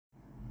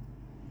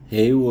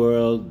Hey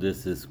world,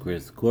 this is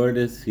Chris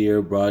Cordes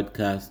here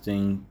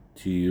broadcasting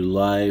to you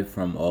live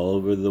from all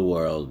over the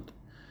world.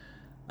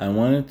 I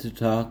wanted to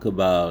talk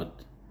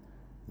about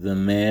the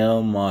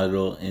male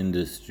model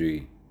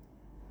industry.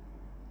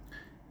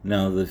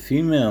 Now, the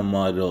female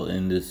model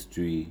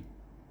industry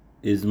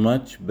is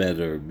much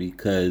better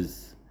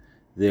because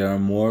they are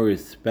more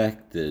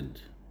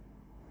respected.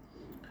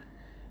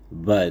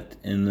 But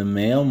in the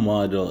male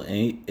model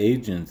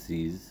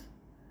agencies,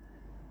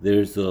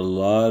 there's a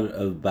lot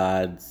of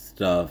bad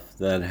stuff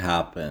that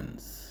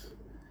happens.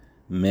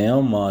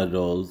 Male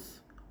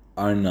models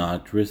are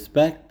not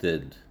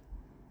respected.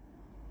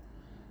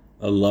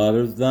 A lot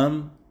of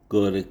them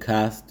go to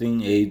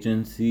casting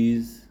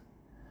agencies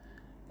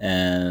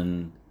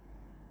and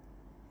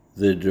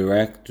the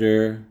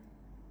director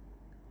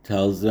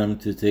tells them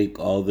to take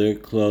all their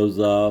clothes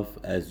off.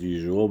 As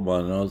usual,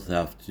 models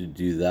have to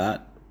do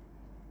that.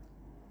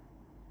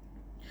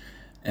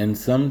 And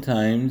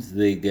sometimes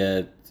they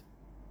get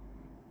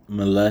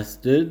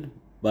molested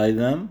by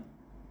them,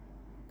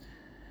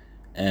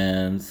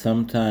 and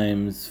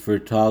sometimes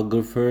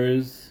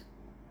photographers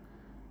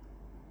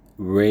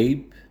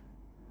rape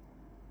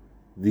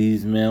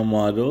these male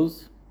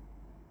models.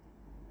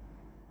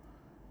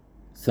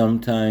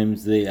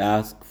 Sometimes they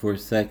ask for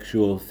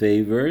sexual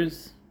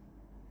favors.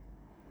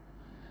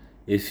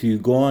 If you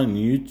go on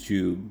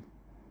YouTube,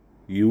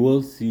 you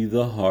will see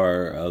the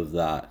horror of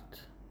that.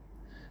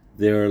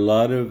 There are a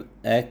lot of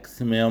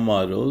ex-male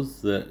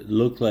models that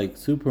look like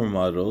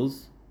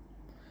supermodels,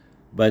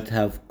 but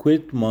have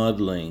quit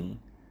modeling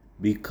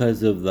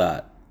because of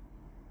that.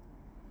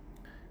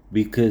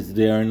 Because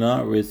they are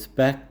not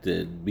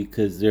respected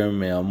because they're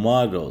male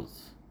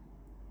models.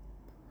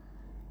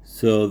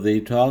 So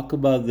they talk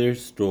about their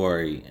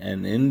story,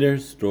 and in their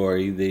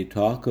story they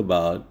talk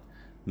about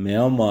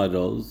male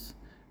models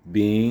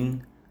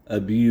being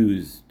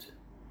abused.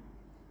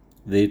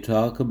 They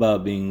talk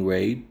about being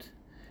raped.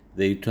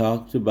 They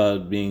talked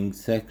about being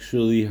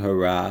sexually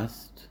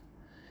harassed.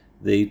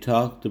 They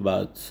talked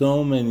about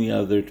so many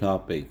other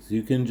topics.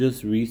 You can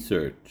just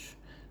research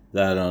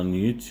that on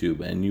YouTube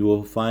and you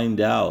will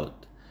find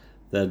out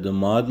that the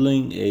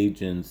modeling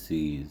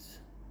agencies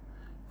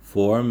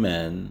for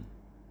men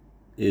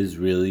is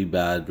really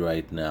bad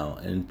right now,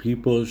 and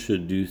people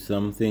should do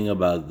something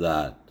about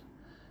that.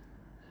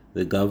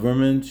 The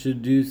government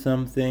should do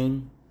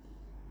something.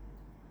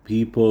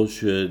 People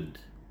should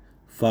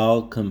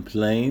file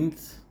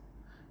complaints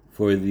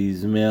for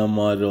these male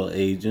model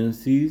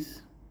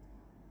agencies,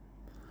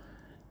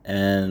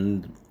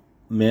 and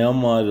male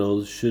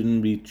models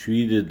shouldn't be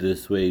treated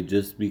this way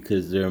just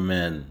because they're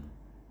men.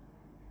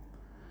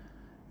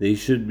 They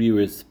should be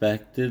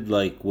respected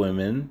like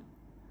women.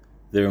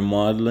 They're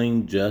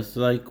modeling just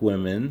like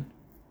women,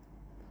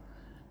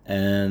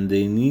 and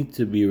they need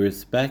to be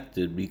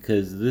respected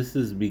because this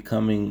is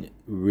becoming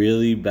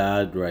really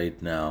bad right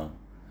now.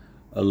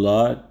 A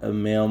lot of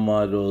male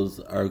models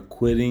are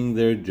quitting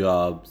their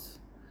jobs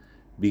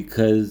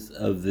because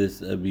of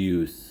this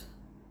abuse.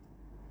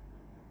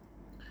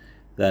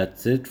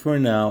 That's it for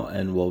now,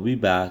 and we'll be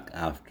back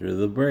after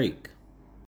the break.